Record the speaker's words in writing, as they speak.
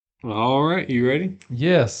All right, you ready?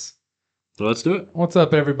 Yes. Let's do it. What's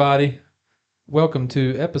up, everybody? Welcome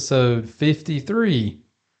to episode 53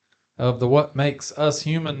 of the What Makes Us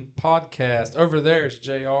Human podcast. Over there is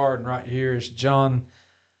JR, and right here is John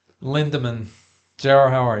Lindeman. JR,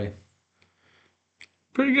 how are you?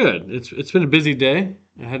 Pretty good. It's been a busy day.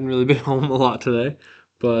 I hadn't really been home a lot today,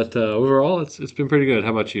 but overall, it's been pretty good.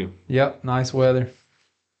 How about you? Yep, nice weather.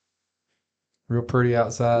 Real pretty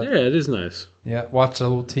outside. Yeah, it is nice. Yeah, watched a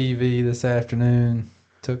little TV this afternoon.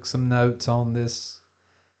 Took some notes on this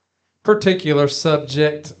particular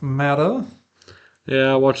subject matter.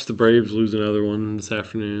 Yeah, I watched the Braves lose another one this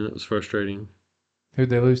afternoon. That was frustrating. Who'd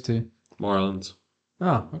they lose to? Marlins.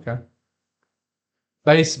 Oh, okay.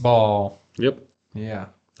 Baseball. Yep, Yeah,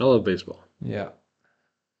 I love baseball. yeah.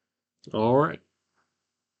 All right,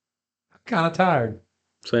 Kind of tired.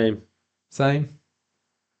 same. Same.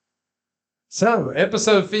 So,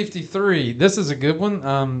 episode 53. This is a good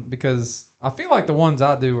one because I feel like the ones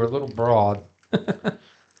I do are a little broad.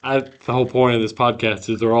 The whole point of this podcast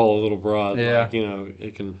is they're all a little broad. Yeah. Like,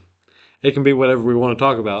 it can be whatever we want to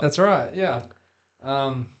talk about. That's right. Yeah.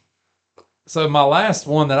 So, my last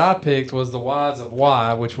one that I picked was The Whys of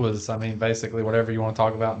Why, which was, basically whatever you want to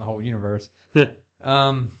talk about in the whole universe.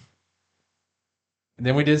 Um,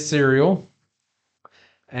 then we did Serial.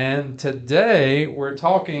 And today we're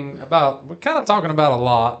kind of talking about a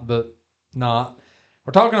lot, but not.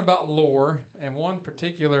 We're talking about lore and one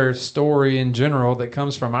particular story in general that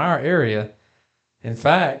comes from our area. In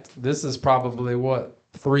fact, this is probably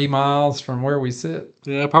 3 miles from where we sit,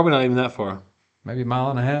 Yeah, probably not even that far. maybe a mile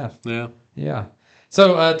and a half. Yeah. Yeah.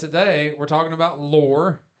 So today we're talking about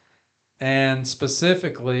lore and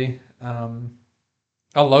specifically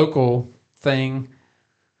a local thing,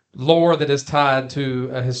 lore that is tied to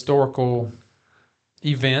a historical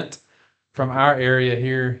event from our area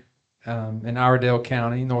here in Iredell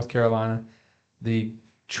County, North Carolina, the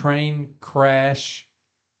train crash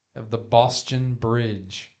of the Boston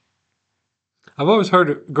Bridge.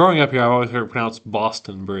 Growing up here, I've always heard it pronounced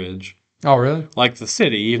Boston Bridge. Oh, really? Like the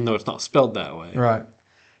city, even though it's not spelled that way. Right.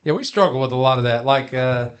 Yeah, we struggle with a lot of that. Like,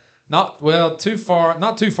 not too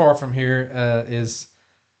far from here is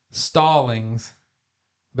Stallings,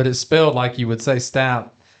 but it's spelled like you would say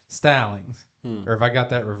Stallings, or if I got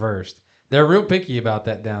that reversed. They're real picky about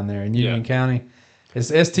that down there in Union County. It's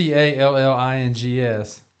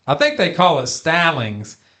Stallings. I think they call it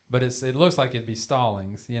Stallings, but it looks like it'd be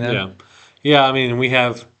Stallings, you know? Yeah. Yeah, I mean, we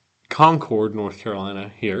have Concord, North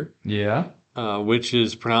Carolina here, Yeah. which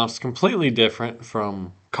is pronounced completely different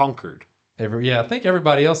from Concord. I think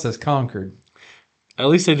everybody else says Concord. At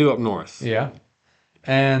least they do up north. Yeah.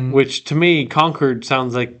 And Which, to me, Concord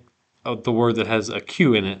sounds like the word that has a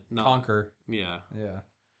Q in it. Not, conquer. Yeah. Yeah.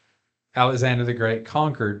 Alexander the Great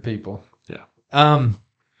conquered people. Yeah.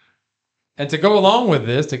 And to go along with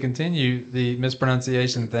this, to continue the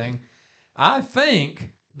mispronunciation thing, I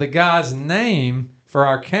think the guy's name for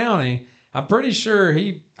our county, I'm pretty sure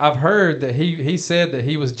I've heard that he said that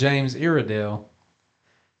he was James Iredell.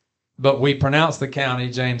 But we pronounce the county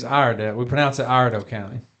James Iredell. We pronounce it Iredell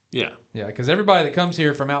County. Yeah. Yeah, because everybody that comes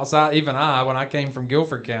here from outside, even when I came from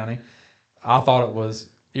Guilford County, I thought it was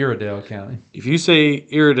Iredell County. If you say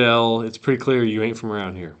Iredell, it's pretty clear you ain't from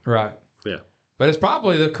around here. Right. Yeah. But it's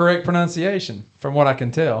probably the correct pronunciation, from what I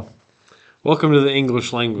can tell. Welcome to the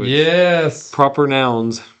English language. Yes. Proper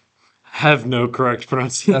nouns have no correct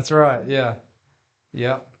pronunciation. That's right. Yeah.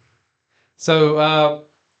 Yep. So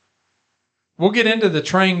we'll get into the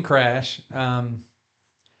train crash.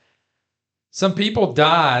 Some people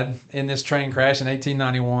died in this train crash in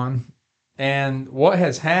 1891. And what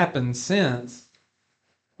has happened since,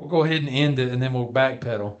 we'll go ahead and end it and then we'll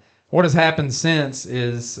backpedal. What has happened since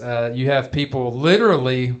is you have people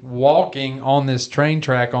literally walking on this train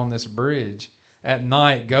track on this bridge at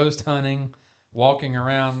night, ghost hunting, walking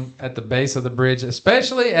around at the base of the bridge,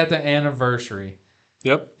 especially at the anniversary.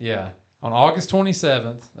 Yep. Yeah. On August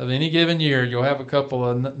 27th of any given year, you'll have a couple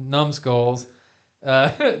of numbskulls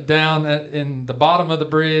down in the bottom of the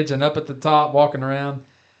bridge and up at the top walking around.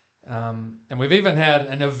 And we've even had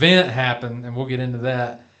an event happen, and we'll get into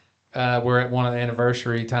that, where at one of the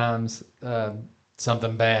anniversary times,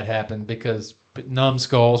 something bad happened because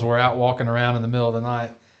numbskulls were out walking around in the middle of the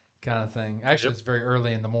night kind of thing. Actually, Yep. It's very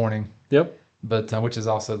early in the morning, Yep. but which is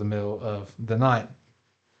also the middle of the night.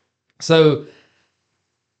 So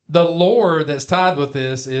the lore that's tied with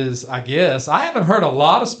this is, I guess, I haven't heard a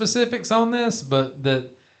lot of specifics on this, but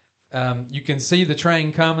that you can see the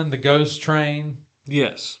train coming, the ghost train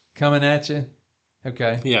Yes. coming at you.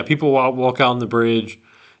 Okay. Yeah, people walk out on the bridge,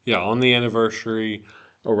 on the anniversary,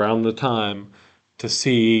 around the time, to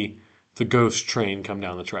see the ghost train come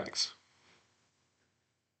down the tracks.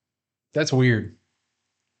 That's weird.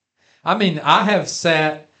 I mean, I have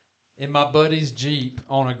sat in my buddy's Jeep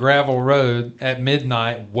on a gravel road at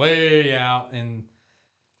midnight, way out in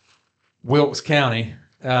Wilkes County,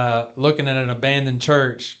 looking at an abandoned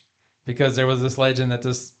church because there was this legend that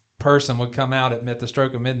this person would come out at the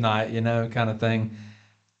stroke of midnight, kind of thing.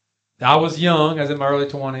 I was young, I was in my early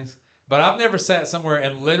 20s, but I've never sat somewhere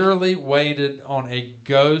and literally waited on a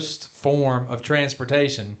ghost form of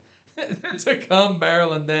transportation to come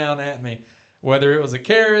barreling down at me, whether it was a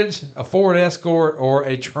carriage, a Ford Escort, or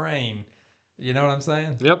a train. You know what I'm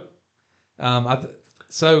saying? Yep.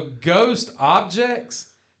 So ghost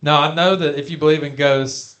objects. Now, I know that if you believe in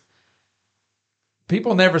ghosts,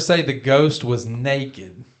 people never say the ghost was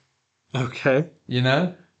naked. Okay.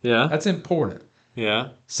 Yeah. That's important. Yeah.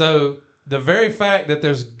 So the very fact that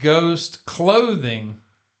there's ghost clothing,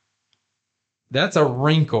 that's a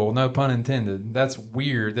wrinkle, no pun intended. That's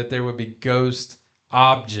weird that there would be ghost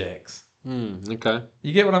objects. Okay.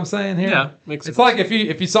 You get what I'm saying here? Yeah. Makes sense. It's like if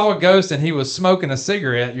you saw a ghost and he was smoking a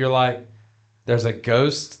cigarette, you're like, there's a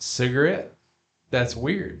ghost cigarette? That's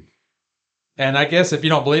weird. And I guess if you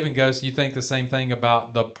don't believe in ghosts, you think the same thing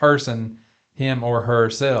about the person, him or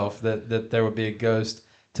herself, that there would be a ghost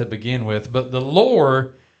to begin with. But the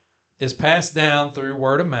lore is passed down through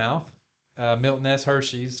word of mouth. Milton S.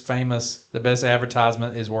 Hershey's famous, the best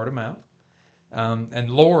advertisement is word of mouth. And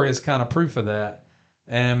lore is kind of proof of that.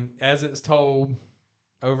 And as it's told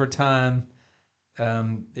over time,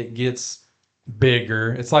 it gets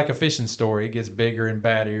bigger. It's like a fishing story. It gets bigger and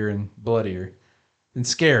baddier and bloodier and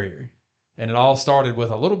scarier. And it all started with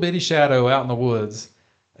a little bitty shadow out in the woods.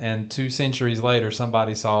 And 2 centuries later,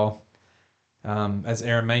 somebody saw, as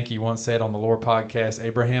Aaron Mankey once said on the Lore podcast,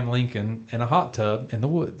 Abraham Lincoln in a hot tub in the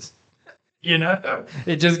woods.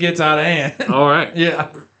 It just gets out of hand. All right.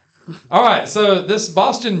 Yeah. All right. So this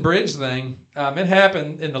Boston Bridge thing, it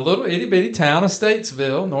happened in the little itty bitty town of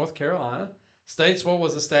Statesville, North Carolina. Statesville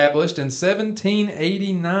was established in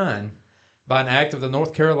 1789 by an act of the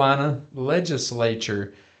North Carolina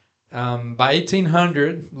legislature. By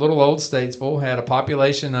 1800, little old Statesville had a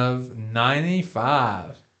population of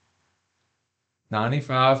 95.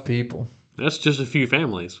 95 people. That's just a few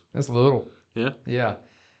families. That's little. Yeah. Yeah.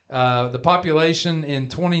 The population in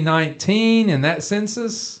 2019 in that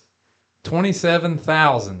census,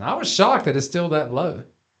 27,000. I was shocked that it's still that low.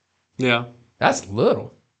 Yeah. That's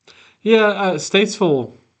little. Yeah.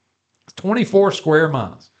 Statesville. 24 square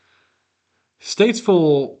miles.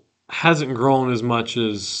 Statesville hasn't grown as much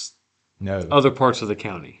as other parts of the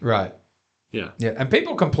county. Right. Yeah. Yeah. And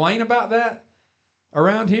people complain about that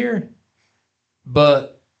around here,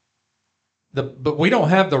 but we don't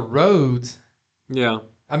have the roads. Yeah.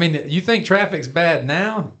 I mean, you think traffic's bad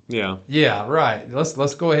now? Yeah. Yeah, right.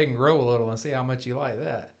 Let's go ahead and grow a little and see how much you like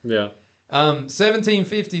that. Yeah.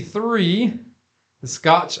 1753, the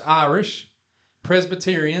Scotch-Irish,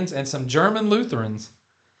 Presbyterians, and some German Lutherans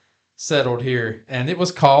settled here, and it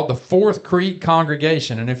was called the Fourth Creek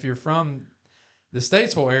Congregation. And if you're from the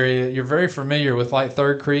Statesville area, you're very familiar with like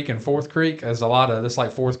Third Creek and Fourth Creek. There's a lot of this,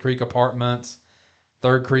 like Fourth Creek Apartments,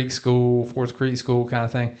 Third Creek School, Fourth Creek School kind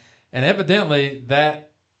of thing. And evidently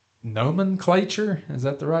that nomenclature, is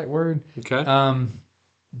that the right word? Okay.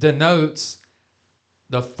 Denotes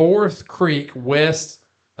the Fourth Creek west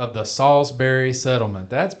of the Salisbury settlement.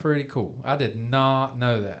 That's pretty cool. I did not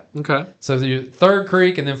know that. Okay. So the Third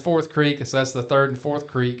Creek and then Fourth Creek, so that's the Third and Fourth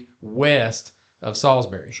Creek west of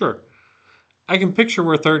Salisbury. Sure. I can picture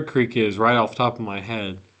where Third Creek is right off the top of my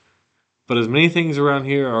head. But as many things around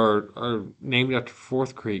here are named after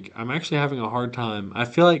Fourth Creek, I'm actually having a hard time. I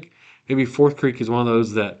feel like maybe Fourth Creek is one of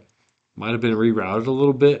those that might have been rerouted a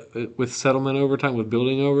little bit with settlement over time, with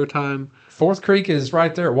building over time. Fourth Creek is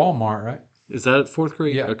right there at Walmart, right? Is that at Fourth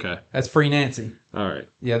Creek? Yeah. Okay. That's Free Nancy. All right.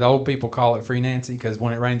 Yeah, the old people call it Free Nancy because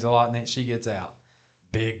when it rains a lot, she gets out.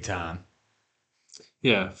 Big time.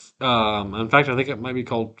 Yeah. In fact, I think it might be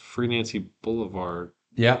called Free Nancy Boulevard.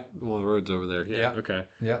 Yeah. One of the roads over there. Yeah. Okay.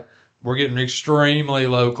 Yeah. We're getting extremely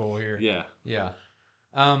local here. Yeah. Yeah.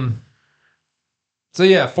 So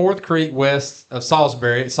yeah, Fourth Creek west of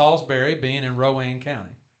Salisbury. Salisbury being in Rowan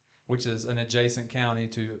County, which is an adjacent county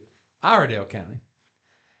to Iredell County.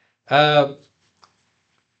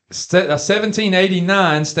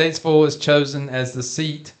 1789, Statesville is chosen as the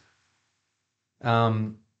seat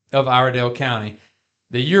of Iredell County.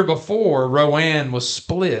 The year before, Rowan was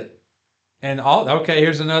split. And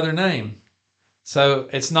here's another name. So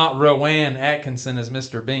it's not Rowan Atkinson as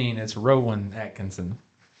Mr. Bean, it's Rowan Atkinson.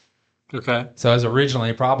 Okay. So it was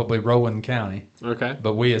originally probably Rowan County. Okay.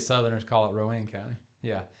 But we as Southerners call it Rowan County.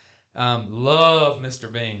 Yeah. Love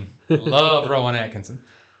Mr. Bean. Love Rowan Atkinson.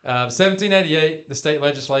 1788, the state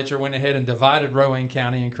legislature went ahead and divided Rowan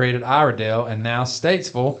County and created Iredell, and now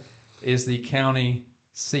Statesville is the county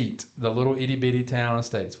seat, the little itty bitty town of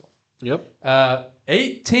Statesville. Yep.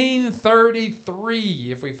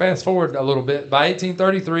 1833, if we fast forward a little bit, by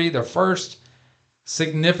 1833, the first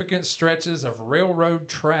significant stretches of railroad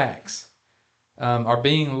tracks are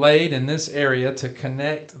being laid in this area to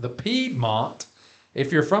connect the Piedmont.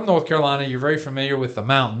 If you're from North Carolina, you're very familiar with the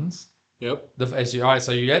mountains. Yep. All right,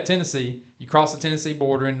 so you're at Tennessee. You cross the Tennessee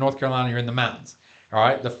border in North Carolina, you're in the mountains. All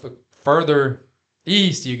right, the further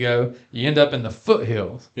east you go, you end up in the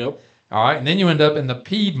foothills. Yep. All right, and then you end up in the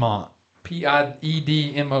Piedmont, Piedmont,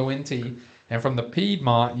 and from the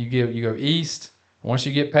Piedmont you go east. Once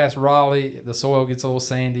you get past Raleigh, the soil gets a little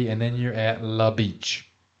sandy, and then you're at La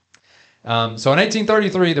Beach. So in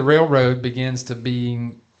 1833, the railroad begins to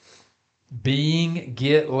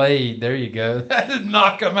get laid. There you go. That did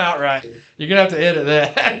not come out right. You're gonna have to edit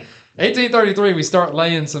that. 1833, we start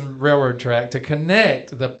laying some railroad track to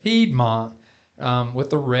connect the Piedmont with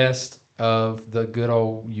the rest of the good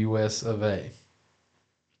old U.S. of A.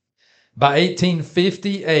 By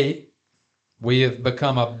 1858, we have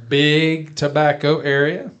become a big tobacco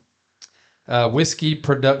area. Whiskey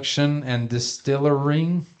production and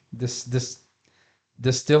distilling. Distilling,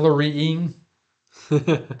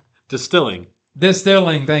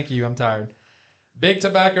 thank you. I'm tired. Big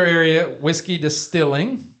tobacco area, whiskey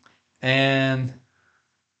distilling, and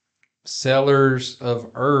sellers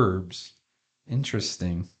of herbs.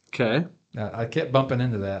 Interesting. Okay. I kept bumping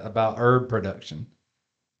into that about herb production.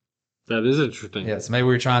 That is interesting. Yeah, so maybe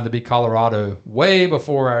we were trying to be Colorado way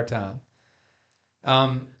before our time.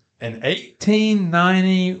 In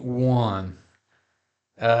 1891,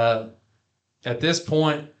 at this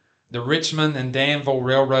point, the Richmond and Danville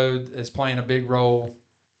Railroad is playing a big role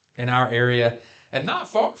in our area. And not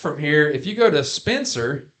far from here, if you go to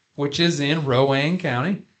Spencer, which is in Rowan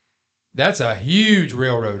County, that's a huge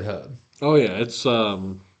railroad hub. Oh yeah, it's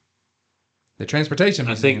the transportation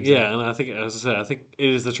museum. And I think, as I said, I think it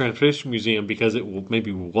is the transportation museum because it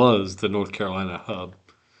maybe was the North Carolina hub.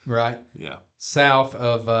 Right. Yeah. South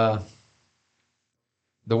of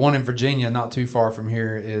the one in Virginia, not too far from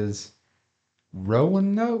here, is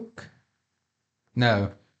Roanoke.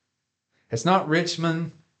 No, it's not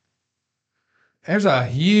Richmond. There's a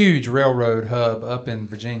huge railroad hub up in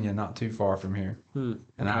Virginia, not too far from here, and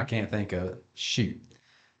I can't think of it. Shoot.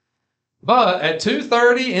 But at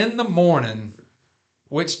 2:30 in the morning,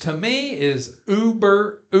 which to me is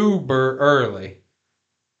uber early,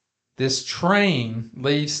 this train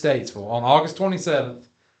leaves Statesville on August 27th,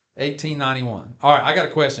 1891. All right, I got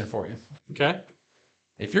a question for you. Okay.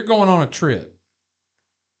 If you're going on a trip,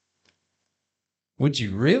 would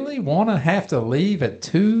you really want to have to leave at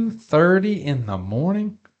 2:30 in the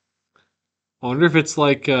morning? I wonder if it's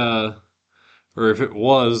like, or if it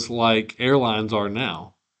was like airlines are now.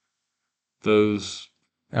 Those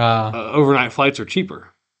overnight flights are cheaper.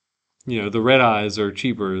 The red eyes are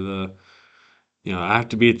cheaper. I have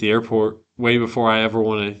to be at the airport way before I ever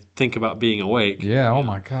want to think about being awake. Yeah. Oh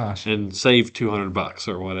my gosh. And save $200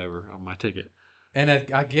 or whatever on my ticket. And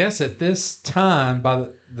I guess at this time, by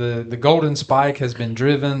the golden spike has been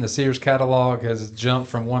driven, the Sears catalog has jumped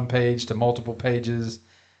from one page to multiple pages,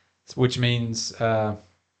 which means, what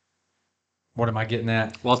am I getting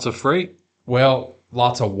at? Lots of freight? Well,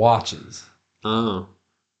 lots of watches. Oh.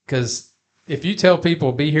 Because if you tell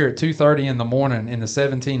people be here at 2:30 in the morning in the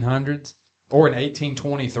 1700s or in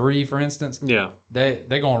 1823, for instance, yeah, they're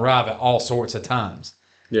going to arrive at all sorts of times.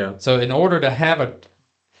 Yeah. So in order to have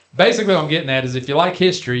basically what I'm getting at is if you like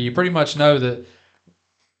history, you pretty much know that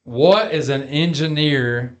what is an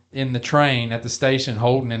engineer in the train at the station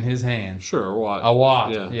holding in his hand? Sure, a watch. A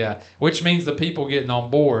watch, yeah. Which means the people getting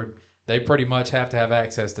on board, they pretty much have to have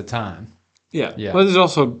access to time. Yeah. But there's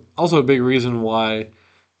also a big reason why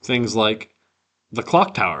things like the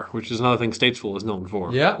clock tower, which is another thing Statesville is known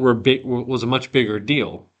for, was a much bigger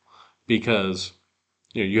deal because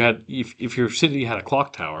you had if your city had a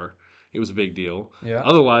clock tower, it was a big deal. Yeah.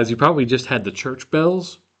 Otherwise, you probably just had the church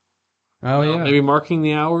bells. Oh yeah. Maybe marking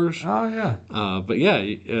the hours. Oh yeah. But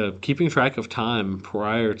yeah, keeping track of time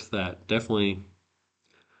prior to that definitely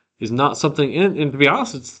is not something. And to be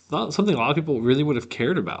honest, it's not something a lot of people really would have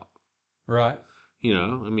cared about. Right.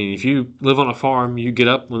 I mean, if you live on a farm, you get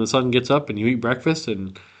up when the sun gets up and you eat breakfast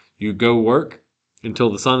and you go work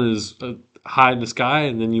until the sun is high in the sky,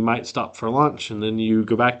 and then you might stop for lunch, and then you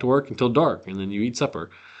go back to work until dark, and then you eat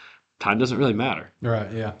supper. Time doesn't really matter.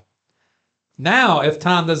 Right, yeah. Now, if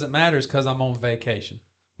time doesn't matter, it's because I'm on vacation.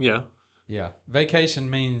 Yeah. Yeah. Vacation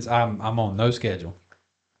means I'm on no schedule.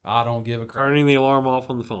 I don't give a crap. Turning the alarm off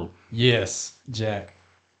on the phone. Yes, Jack.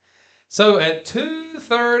 So at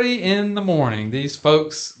 2:30 in the morning, these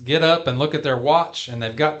folks get up and look at their watch, and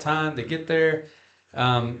they've got time to get there.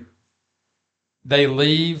 They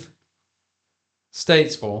leave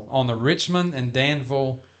Statesville on the Richmond and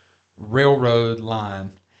Danville Railroad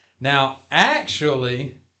line. Now,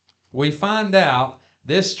 actually, we find out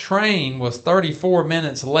this train was 34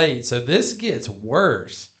 minutes late, so this gets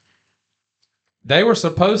worse. They were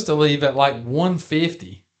supposed to leave at like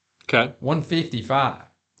 1:50, Okay. 1:55.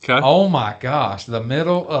 Okay. Oh my gosh, the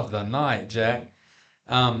middle of the night, Jack.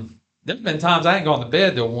 There's been times I ain't gone to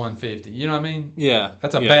bed till 1:50. You know what I mean? Yeah.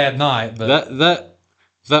 That's a yeah. bad night, but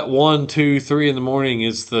That 1, 2, 3 in the morning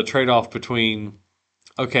is the trade off between,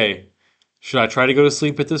 okay, should I try to go to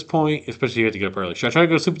sleep at this point? Especially if you have to get up early. Should I try to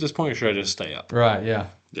go to sleep at this point, or should I just stay up? right, yeah.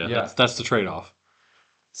 Yeah. That's the trade off.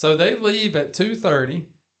 So they leave at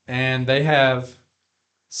 2:30, and they have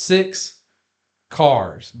 6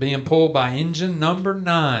 cars being pulled by engine number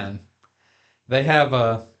 9. They have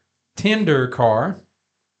a tender car,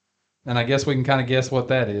 and I guess we can kind of guess what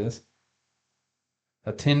that is.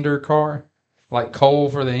 A tender car, like coal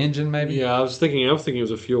for the engine, maybe. Yeah, I was thinking it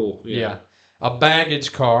was a fuel. Yeah. A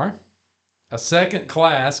baggage car, a second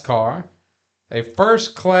class car, a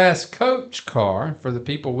first class coach car for the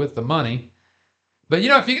people with the money. But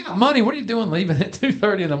if you got money, what are you doing leaving at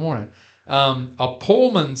 2:30 in the morning? A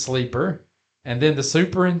Pullman sleeper, and then the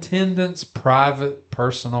superintendent's private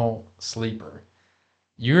personal sleeper.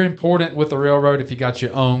 You're important with the railroad if you got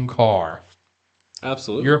your own car.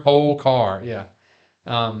 Absolutely. Your whole car, yeah.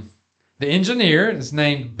 The engineer is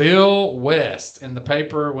named Bill West. In the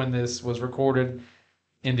paper when this was recorded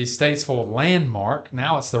in the Statesville Landmark.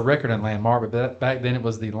 Now it's the Record and Landmark, but back then it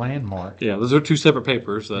was the Landmark. Yeah, those are 2 separate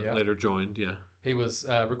papers that Yeah. later joined. Yeah. He was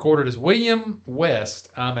recorded as William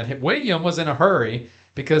West. And William was in a hurry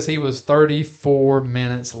because he was 34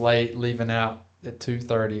 minutes late, leaving out at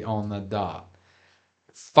 2:30 on the dot.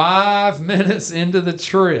 5 minutes into the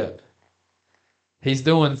trip, he's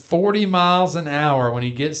doing 40 miles an hour when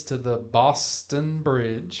he gets to the Boston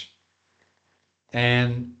Bridge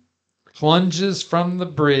and plunges from the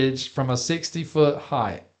bridge from a 60-foot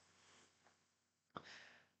height.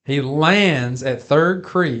 He lands at Third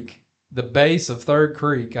Creek, the base of Third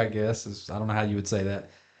Creek, I guess. I don't know how you would say that.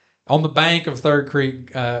 On the bank of Third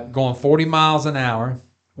Creek, going 40 miles an hour,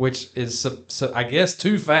 which is, I guess,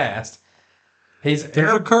 too fast. There's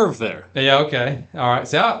a curve there. Yeah, okay. All right.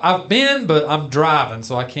 See, I've been, but I'm driving,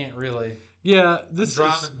 so I can't really. Yeah, I'm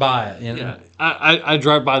driving by it. Yeah, I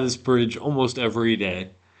drive by this bridge almost every day.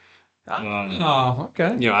 Oh,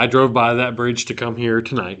 okay. I drove by that bridge to come here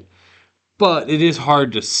tonight, but it is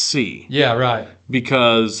hard to see. Yeah, right.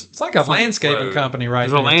 Because it's like a landscaping company, right?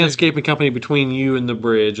 There's a landscaping company between you and the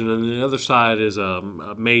bridge, and on the other side is a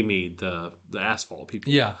Maymead, the asphalt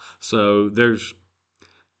people. Yeah. So there's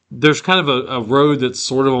kind of a road that's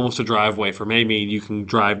sort of almost a driveway for Maymead. You can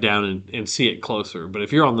drive down and see it closer. But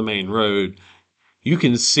if you're on the main road, you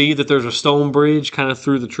can see that there's a stone bridge kind of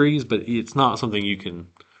through the trees, but it's not something you can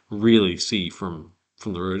really see from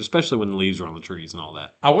the road, especially when the leaves are on the trees and all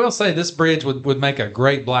that. I will say this bridge would make a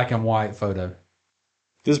great black and white photo.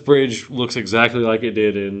 This bridge looks exactly like it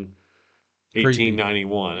did in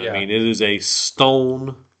 1891. Yeah. I mean, it is a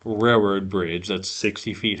stone railroad bridge that's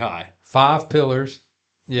 60 feet high. 5 pillars.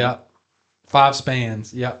 Yeah. 5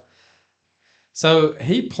 spans. Yeah. So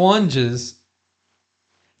he plunges.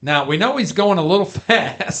 Now, we know he's going a little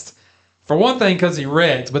fast. For one thing, because he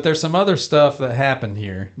wrecked, but there's some other stuff that happened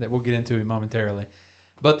here that we'll get into momentarily.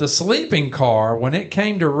 But the sleeping car, when it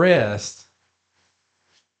came to rest,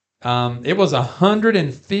 it was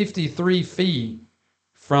 153 feet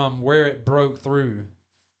from where it broke through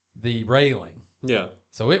the railing. Yeah.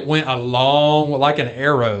 So it went like an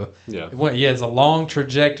arrow. Yeah. It's a long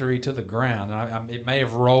trajectory to the ground. And it may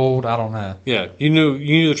have rolled. I don't know. Yeah. You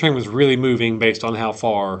knew the train was really moving based on how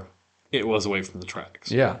far it was away from the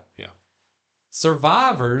tracks. Yeah. Yeah.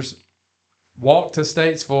 Survivors walked to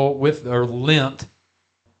Statesville or limped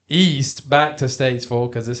east back to Statesville,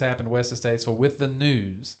 because this happened west of Statesville, with the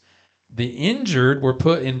news. The injured were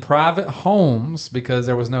put in private homes because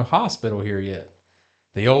there was no hospital here yet.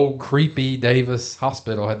 The old creepy Davis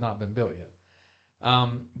Hospital had not been built yet.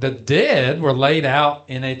 The dead were laid out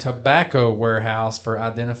in a tobacco warehouse for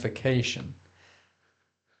identification.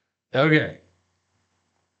 Okay.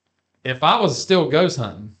 If I was still ghost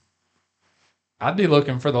hunting, I'd be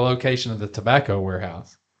looking for the location of the tobacco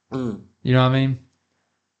warehouse. Mm. You know what I mean?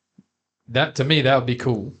 To me, that would be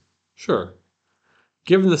cool. Sure.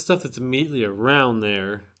 Given the stuff that's immediately around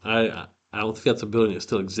there, I don't think that's a building that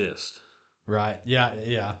still exists. Right. Yeah.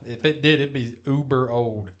 Yeah. If it did, it'd be uber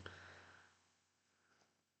old.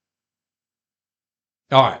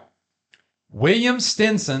 All right. William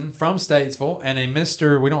Stinson from Statesville and a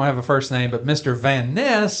Mr. We don't have a first name, but Mr. Van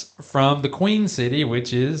Ness from the Queen City,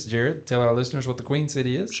 which is, Jared, tell our listeners what the Queen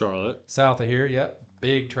City is. Charlotte. South of here, yep.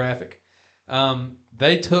 Big traffic.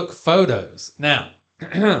 They took photos. Now,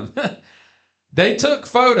 they took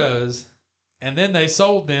photos and then they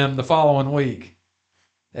sold them the following week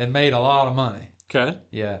and made a lot of money. Okay.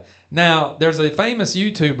 Yeah. Now, there's a famous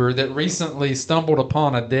YouTuber that recently stumbled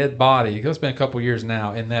upon a dead body. It's been a couple years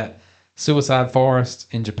now in that suicide forest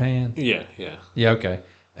in Japan. Yeah, yeah. Yeah, okay.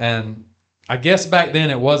 And I guess back then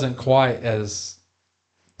it wasn't quite as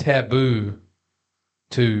taboo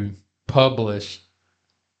to publish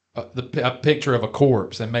a picture of a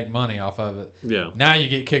corpse and make money off of it. Yeah. Now you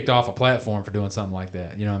get kicked off a platform for doing something like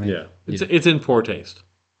that. You know what I mean? Yeah. It's in poor taste.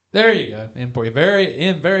 There you go. In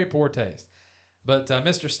very poor taste. But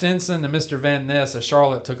Mr. Stinson and Mr. Van Ness of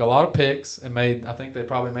Charlotte took a lot of pics and I think they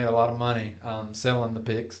probably made a lot of money selling the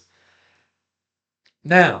pics.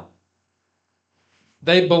 Now,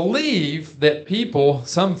 they believe that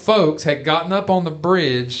some folks had gotten up on the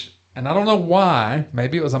bridge, and I don't know why.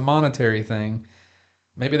 Maybe it was a monetary thing.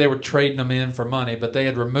 Maybe they were trading them in for money, but they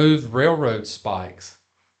had removed railroad spikes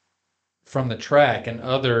from the track and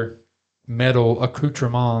other metal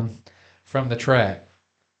accoutrements from the track.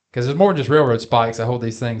 Because there's more than just railroad spikes that hold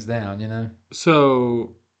these things down, you know?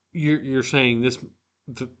 So you're saying this...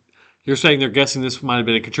 You're saying they're guessing this might have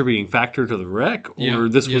been a contributing factor to the wreck, or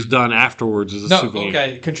this was done afterwards as a souvenir?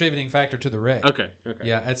 Okay, contributing factor to the wreck. Okay.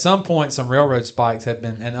 Yeah, at some point, some railroad spikes had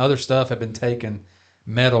been, and other stuff had been taken,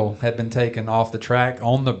 metal had been taken off the track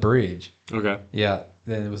on the bridge. Okay. Yeah,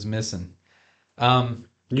 that it was missing.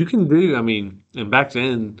 You can do, and back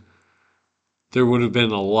then, there would have been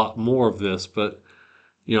a lot more of this, but,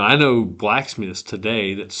 I know blacksmiths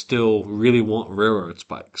today that still really want railroad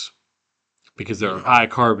spikes. Because they're high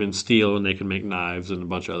carbon steel and they can make knives and a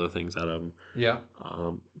bunch of other things out of them. Yeah.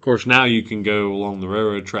 Of course, now you can go along the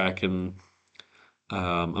railroad track and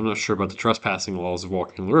I'm not sure about the trespassing laws of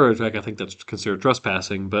walking on the railroad track. I think that's considered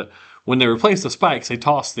trespassing. But when they replace the spikes, they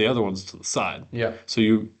toss the other ones to the side. Yeah. So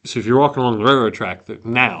if you're walking along the railroad track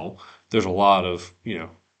now, there's a lot of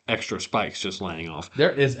extra spikes just laying off.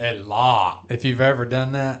 There is a lot. If you've ever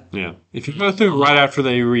done that. Yeah. If you go through right after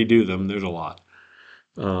they redo them, there's a lot.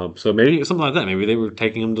 So maybe something like that. Maybe they were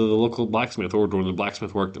taking them to the local blacksmith or doing the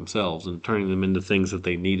blacksmith work themselves and turning them into things that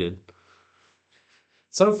they needed.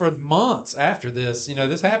 So for months after this,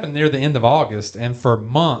 this happened near the end of August, and for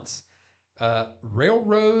months,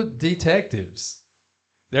 railroad detectives,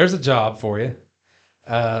 there's a job for you.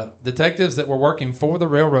 Detectives that were working for the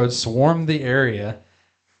railroad swarmed the area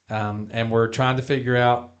and were trying to figure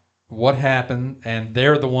out what happened, and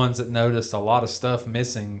they're the ones that noticed a lot of stuff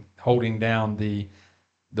missing, holding down the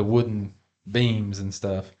wooden beams and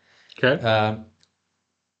stuff. Okay.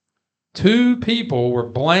 2 people were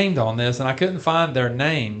blamed on this, and I couldn't find their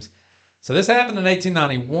names. So this happened in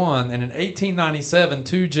 1891, and in 1897,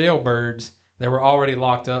 2 jailbirds, they were already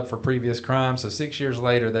locked up for previous crimes. So 6 years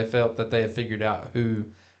later, they felt that they had figured out who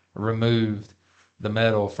removed the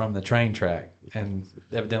metal from the train track, and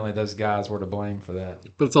evidently those guys were to blame for that.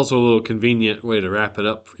 But it's also a little convenient way to wrap it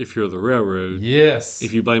up if you're the railroad. Yes.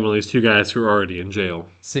 If you blame all these 2 guys who are already in jail.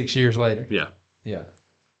 6 years later. Yeah. Yeah.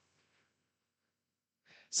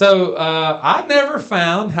 So I never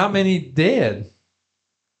found how many dead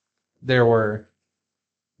there were.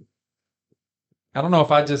 I don't know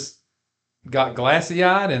if I just got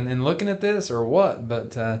glassy-eyed and looking at this or what,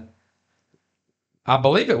 but I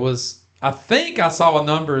believe it was... I think I saw a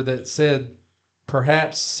number that said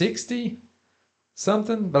perhaps 60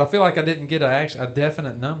 something, but I feel like I didn't get a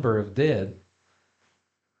definite number of dead.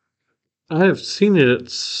 I have seen it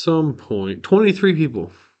at some point. 23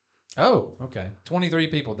 people. Oh, okay. 23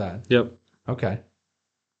 people died. Yep. Okay.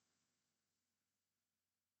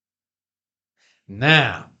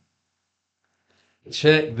 Now,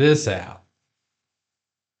 check this out.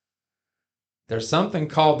 There's something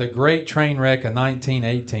called the Great Train Wreck of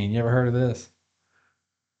 1918. You ever heard of this?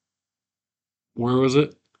 Where was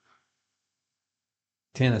it?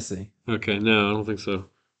 Tennessee. Okay, no, I don't think so.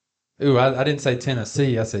 Ooh, I didn't say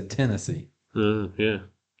Tennessee. I said Tennessee. Yeah.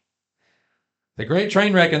 The Great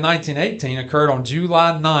Train Wreck of 1918 occurred on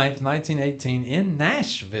July 9th, 1918 in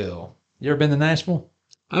Nashville. You ever been to Nashville?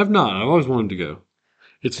 I've not. I've always wanted to go.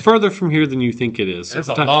 It's further from here than you think it is. It's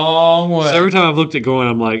a long way. So every time I've looked at going,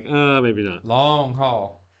 I'm like, maybe not. Long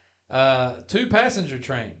haul. 2 passenger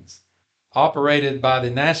trains operated by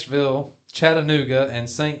the Nashville, Chattanooga, and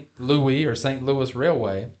St. Louis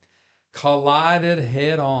Railway collided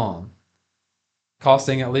head on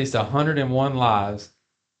costing at least 101 lives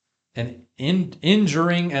and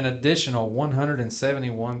injuring an additional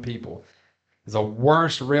 171 people. It's the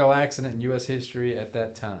worst rail accident in U.S. history at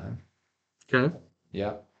that time. Okay.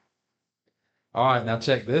 Yep. All right, now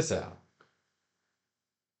check this out.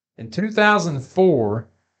 In 2004,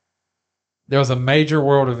 there was a major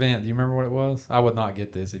world event. Do you remember what it was? I would not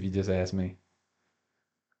get this if you just asked me.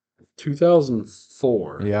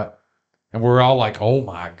 2004. Yeah. And we're all like, oh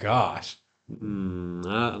my gosh. It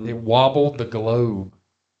wobbled the globe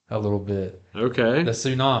a little bit. Okay. The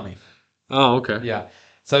tsunami. Oh, okay. Yeah.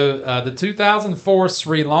 So the 2004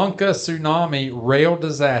 Sri Lanka tsunami rail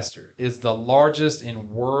disaster is the largest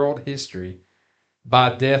in world history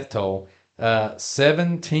by death toll.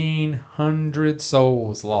 1,700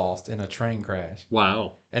 souls lost in a train crash.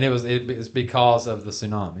 Wow. And it was because of the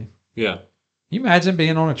tsunami. Yeah. You imagine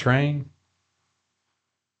being on a train?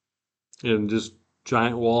 And just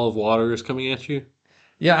giant wall of water is coming at you?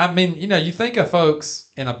 Yeah, I mean, you think of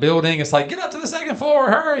folks in a building, it's like, get up to the second floor,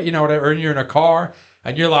 hurry, whatever, and you're in a car,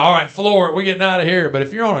 and you're like, all right, floor, we're getting out of here. But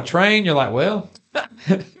if you're on a train, you're like, well,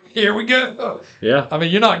 here we go. Yeah. I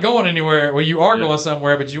mean, you're not going anywhere. Well, you are going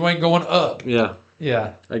somewhere, but you ain't going up. Yeah.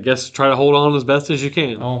 Yeah. I guess try to hold on as best as you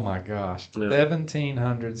can. Oh, my gosh. Yeah.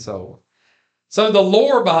 1,700 souls. So the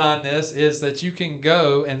lore behind this is that you can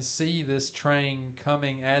go and see this train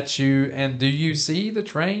coming at you. And do you see the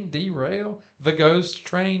train derail? The ghost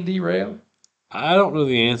train derail? I don't know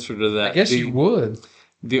the answer to that. I guess you would.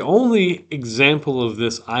 The only example of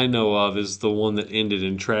this I know of is the one that ended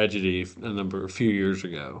in tragedy a few years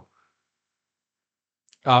ago.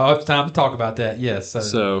 Oh, it's time to talk about that. Yes.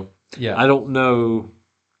 So yeah. I don't know.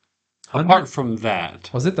 Apart from that,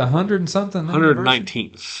 was it the 100 and something?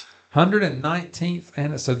 119th. 119th,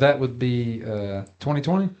 and so that would be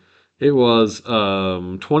 2020. It was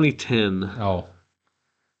 2010. Oh,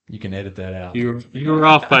 you can edit that out. You were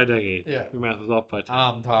off by a decade. Yeah, your math was off by 10.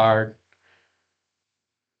 I'm tired.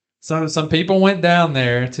 So some people went down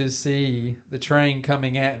there to see the train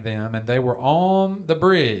coming at them, and they were on the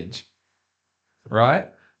bridge,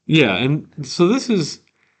 right? Yeah, and so this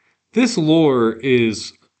lore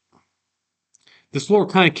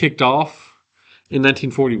kind of kicked off in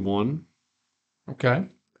 1941. Okay.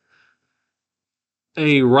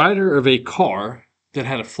 A rider of a car that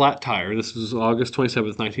had a flat tire. This was August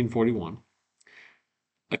 27th, 1941.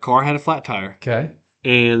 A car had a flat tire. Okay.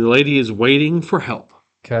 And the lady is waiting for help.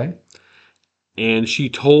 Okay. And she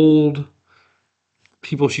told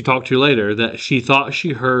people she talked to later that she thought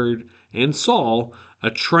she heard and saw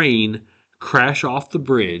a train crash off the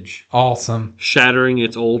bridge. Awesome. Shattering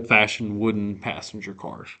its old-fashioned wooden passenger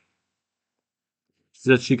cars.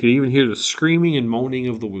 That she could even hear the screaming and moaning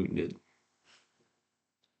of the wounded.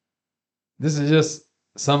 This is just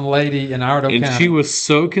some lady in Iredell County. And she was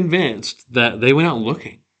so convinced that they went out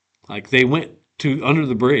looking. Like, they went to under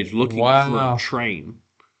the bridge looking for a train.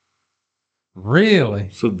 Really?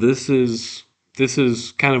 So this is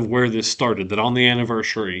kind of where this started. That on the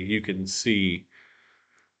anniversary, you can see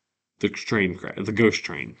the ghost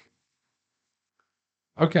train.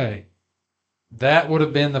 Okay. That would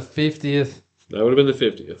have been the 50th. That would have been the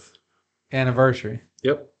 50th. Anniversary.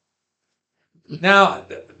 Yep. Now,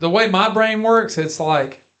 the way my brain works, it's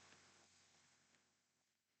like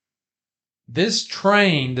this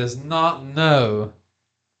train does not know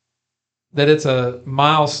that it's a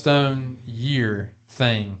milestone year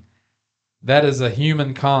thing. That is a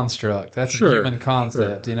human construct. That's a human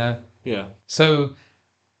concept, Yeah. So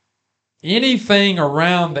anything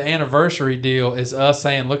around the anniversary deal is us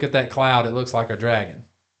saying, look at that cloud, it looks like a dragon.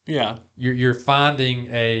 Yeah. You're finding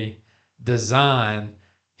a design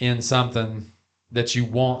in something that you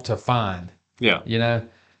want to find. Yeah.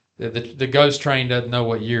 The ghost train doesn't know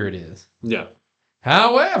what year it is. Yeah.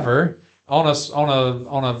 However, on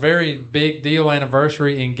a very big deal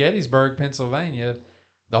anniversary in Gettysburg, Pennsylvania,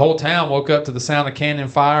 the whole town woke up to the sound of cannon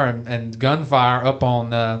fire and gunfire up on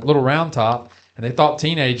Little Round Top, and they thought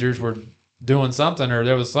teenagers were doing something, or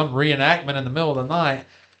there was some reenactment in the middle of the night.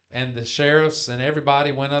 And the sheriffs and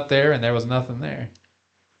everybody went up there, and there was nothing there.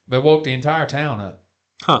 But woke the entire town up.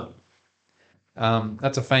 Huh.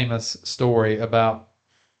 That's a famous story about,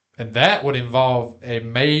 and that would involve a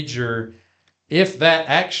major, if that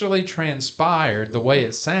actually transpired the way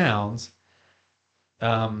it sounds,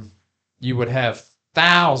 you would have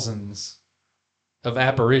thousands of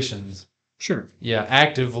apparitions. Sure. Yeah,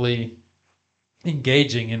 actively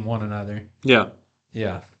engaging in one another. Yeah.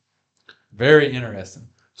 Yeah. Very interesting.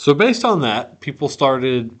 So based on that, people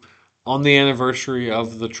started on the anniversary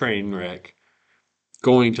of the train wreck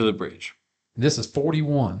going to the bridge. This is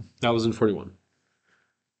 41. That was in 41.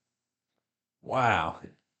 Wow.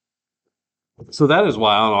 So that is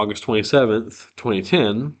why on August 27th,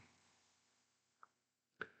 2010,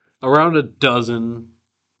 around a dozen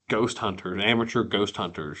ghost hunters, amateur ghost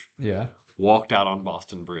hunters, Yeah. walked out on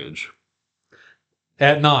Boston Bridge.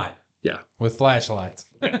 At night Yeah. with flashlights.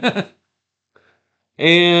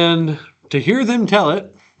 And to hear them tell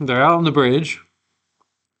it, they're out on the bridge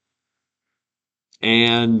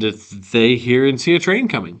and they hear and see a train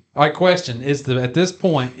coming. All right, question. At this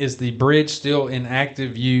point, is the bridge still in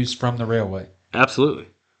active use from the railway? Absolutely.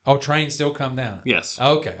 Oh, trains still come down? Yes.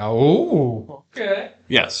 Okay. Oh, okay.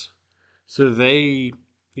 Yes. So they,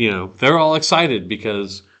 they're all excited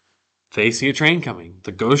because they see a train coming.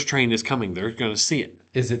 The ghost train is coming. They're going to see it.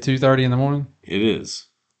 Is it 2:30 in the morning? It is.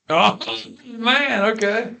 Oh, man.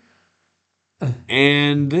 Okay.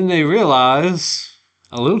 And then they realize,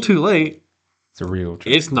 a little too late, It's a real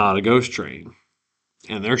train. it's not a ghost train.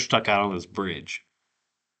 And they're stuck out on this bridge.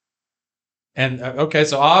 And, okay,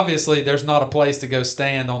 so obviously there's not a place to go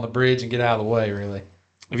stand on the bridge and get out of the way, really.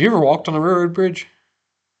 Have you ever walked on a railroad bridge?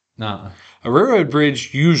 No. A railroad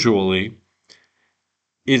bridge usually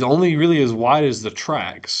is only really as wide as the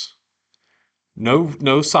tracks.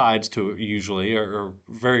 No sides to it usually, or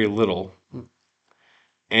very little.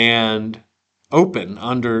 And open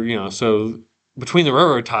under, so between the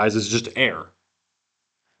railroad ties is just air.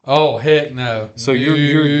 Oh, heck no. So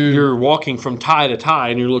you're walking from tie to tie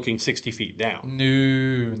and you're looking 60 feet down.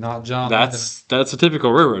 No, not John. That's a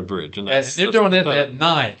typical railroad bridge. And They're doing this at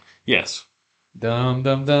night. Yes. Dum,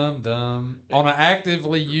 dum, dum, dum. On an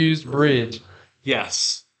actively used bridge.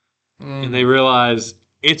 Yes. And they realize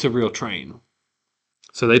it's a real train.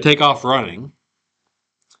 So they take off running.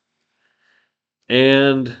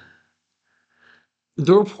 And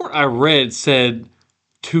the report I read said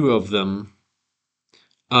 2 of them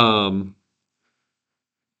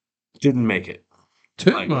didn't make it.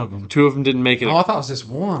 2 of them. 2 of them didn't make it. Oh, I thought it was just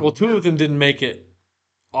one. Well, 2 of them didn't make it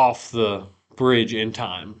off the bridge in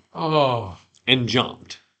time Oh. and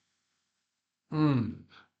jumped.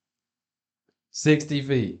 60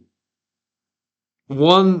 feet.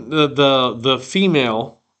 One, the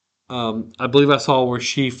female, I believe I saw where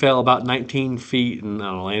she fell about 19 feet and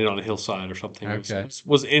landed on a hillside or something. Okay.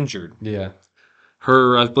 Was injured. Yeah.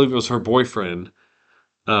 I believe it was her boyfriend,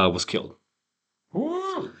 was killed.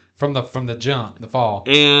 Woo. From the jump, the fall.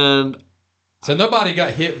 And So nobody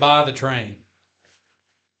got hit by the train.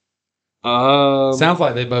 Sounds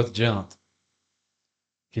like they both jumped.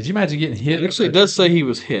 Could you imagine getting hit? Actually, it does say he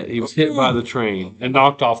was hit. He was hit by the train and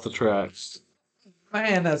knocked off the tracks.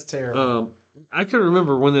 Man, that's terrible. I can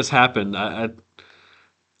remember when this happened. I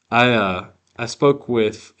spoke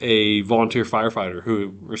with a volunteer firefighter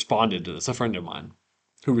who responded to this. A friend of mine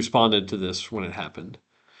who responded to this when it happened.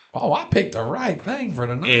 Oh, I picked the right thing for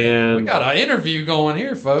tonight. And we got an interview going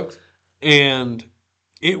here, folks. And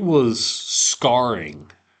it was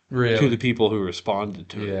scarring Really? to the people who responded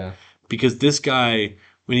to it. Yeah. Because this guy,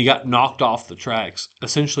 when he got knocked off the tracks,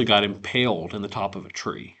 essentially got impaled in the top of a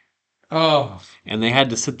tree. Oh. And they had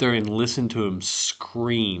to sit there and listen to him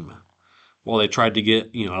scream while they tried to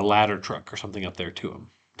get, a ladder truck or something up there to him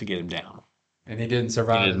to get him down. And he didn't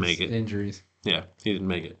survive He didn't make it. injuries. Yeah, he didn't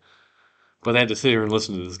make it. But they had to sit here and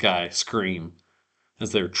listen to this guy scream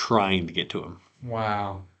as they were trying to get to him.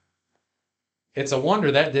 Wow. It's a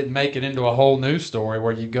wonder that didn't make it into a whole news story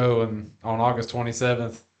where you go and on August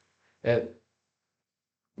 27th at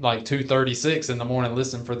like 2:36 in the morning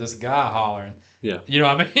listen for this guy hollering. Yeah. You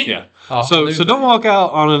know what I mean? Yeah. So don't walk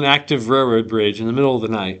out on an active railroad bridge in the middle of the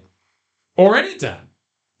night. Or anytime.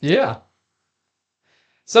 Yeah.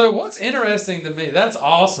 So what's interesting to me, that's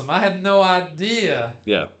awesome. I had no idea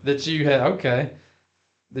that you had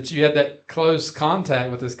that close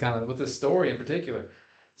contact with this story in particular.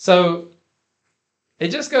 So it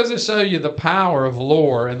just goes to show you the power of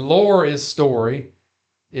lore, and lore is story,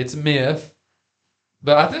 it's myth.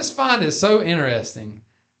 But I just find it so interesting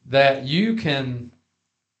that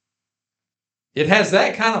it has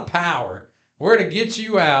that kind of power where to get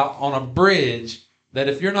you out on a bridge that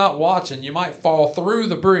if you're not watching, you might fall through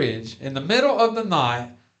the bridge in the middle of the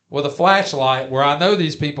night with a flashlight, where I know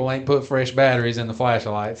these people ain't put fresh batteries in the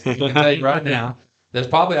flashlights. I can tell you right now, there's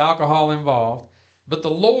probably alcohol involved. But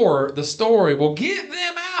the story will get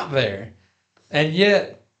them out there. And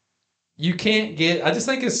yet, you can't get... I just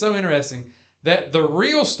think it's so interesting that the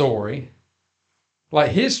real story,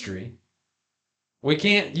 like history, you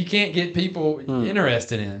can't get people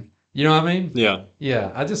interested in. You know what I mean? Yeah.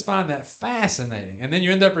 Yeah, I just find that fascinating. And then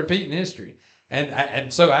you end up repeating history.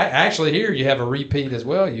 And so actually here you have a repeat as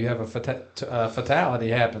well. You have a fatality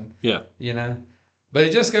happen. Yeah. But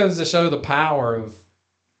it just goes to show the power of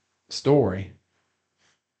story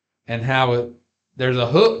and how there's a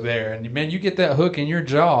hook there, and man, you get that hook in your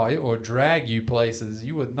jaw, it will drag you places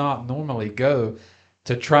you would not normally go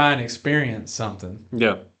to try and experience something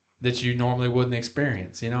Yeah. that you normally wouldn't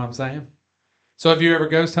experience. You know what I'm saying? So have you ever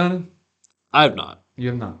ghost hunted? I have not. You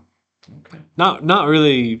have not. Okay. Not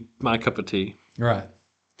really my cup of tea, Right.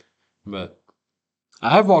 but I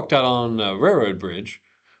have walked out on a railroad bridge,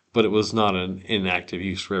 but it was not an inactive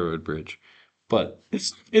use railroad bridge. But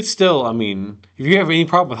it's still, I mean, if you have any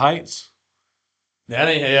problem with heights, That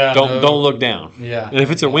ain't, yeah. don't look down. Yeah. And if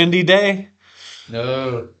it's a windy day,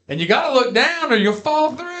 No. And you got to look down or you'll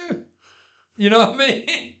fall through. You know what I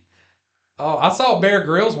mean? Oh, I saw Bear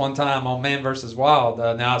Grylls one time on Man vs. Wild.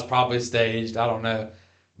 Now it's probably staged. I don't know.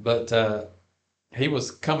 But he was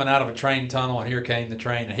coming out of a train tunnel, and here came the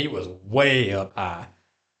train, and he was way up high.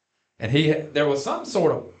 And there was some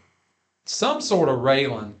sort of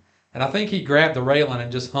railing, and I think he grabbed the railing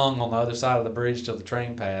and just hung on the other side of the bridge till the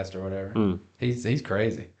train passed or whatever. Mm. He's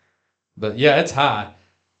crazy. But yeah, it's high.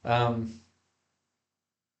 I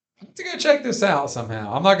have to go check this out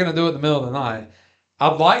somehow. I'm not going to do it in the middle of the night.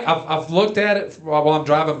 I've looked at it while I'm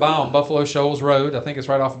driving by on Buffalo Shoals Road. I think it's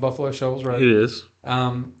right off of Buffalo Shoals Road. it is.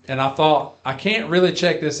 And I thought I can't really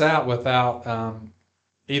check this out without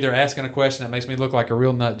either asking a question that makes me look like a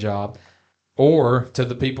real nut job, or to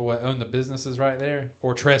the people that own the businesses right there,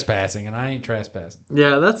 or trespassing, and I ain't trespassing.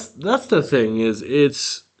 Yeah, that's the thing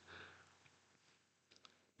it's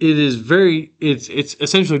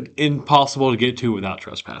essentially impossible to get to without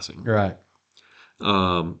trespassing. Right.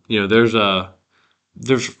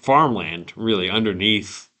 There's farmland really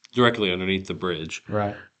directly underneath the bridge.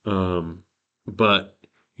 Right. But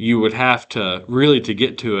you would have to really, to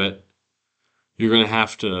get to it, you're going to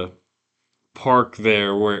have to park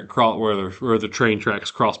there where the train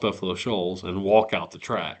tracks cross Buffalo Shoals and walk out the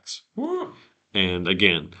tracks. Woo. And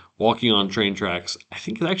again, walking on train tracks, I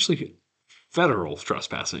think it's actually federal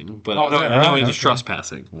trespassing, but Oh, is that I know right? it's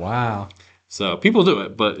trespassing. Wow. So people do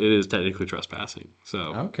it, but it is technically trespassing.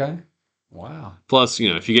 So Okay. Wow. plus,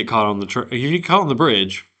 if you get caught on the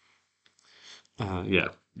bridge, yeah,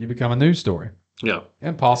 You become a news story. yeah.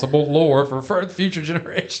 And possible lore for future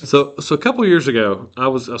generations. So a couple years ago, I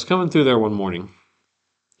was coming through there one morning,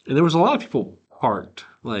 and there was a lot of people parked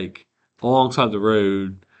like alongside the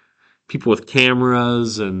road, people with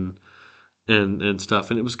cameras and stuff,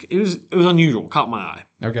 and it was unusual. Caught my eye.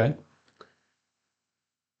 Okay.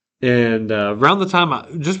 And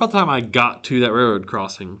just about the time I got to that railroad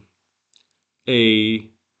crossing, a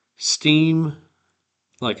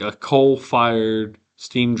coal-fired,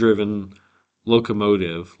 steam-driven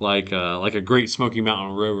locomotive, like a Great Smoky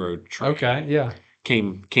Mountain Railroad train, Okay. Yeah.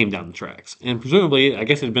 came down the tracks. And presumably, I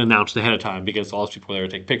guess it had been announced ahead of time because all those people were there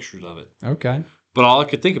to take pictures of it. Okay. But all I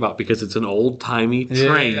could think about, because it's an old-timey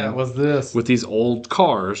train Yeah. Was this? with these old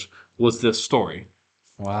cars, was this story.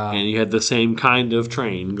 Wow. And you had the same kind of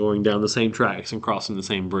train going down the same tracks and crossing the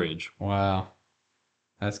same bridge. Wow.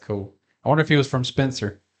 That's cool. I wonder if he was from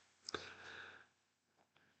Spencer.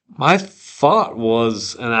 My thought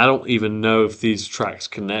was, and I don't even know if these tracks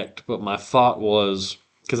connect, but my thought was,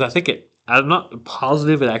 because I'm not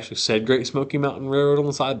positive it actually said Great Smoky Mountain Railroad on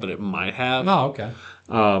the side, but it might have. Oh, okay.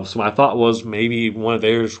 So my thought was maybe one of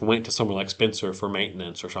theirs went to somewhere like Spencer for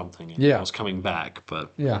maintenance or something, and Yeah. was coming back.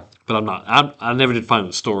 But Yeah. I'm not. I never did find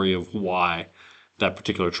the story of why that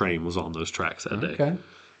particular train was on those tracks that day. Okay.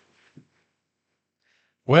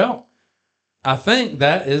 Well, I think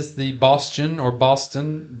that is the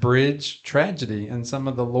Boston Bridge tragedy and some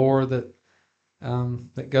of the lore that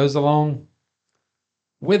goes along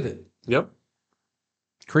with it. Yep.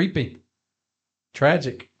 Creepy.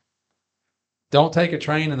 Tragic. Don't take a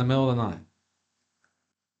train in the middle of the night.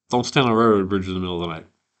 Don't stand on a railroad bridge in the middle of the night.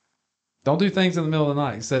 Don't do things in the middle of the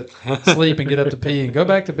night except sleep and get up to pee and go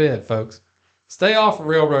back to bed, folks. Stay off of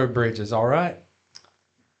railroad bridges, all right?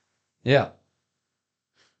 Yeah.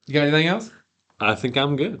 You got anything else? I think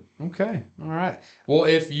I'm good. Okay. All right. Well,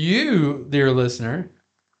 if you, dear listener,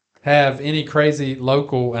 have any crazy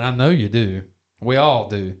local, and I know you do, we all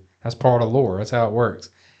do. That's part of lore. That's how it works.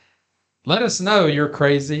 Let us know your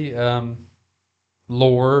crazy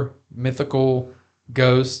lore, mythical,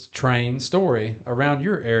 ghost train story around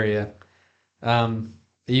your area.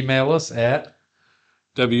 Email us at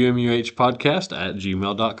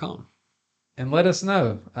WMUHpodcast@gmail.com. and let us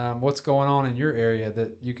know what's going on in your area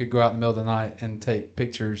that you could go out in the middle of the night and take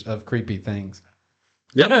pictures of creepy things.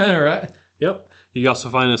 Yep. Right? Yep. You can also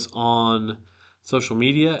find us on social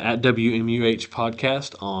media at WMUH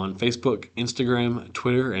Podcast on Facebook, Instagram,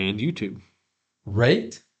 Twitter, and YouTube.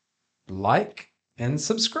 Rate, like, and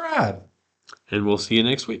subscribe. And we'll see you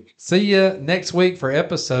next week. See you next week for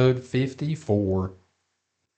episode 54.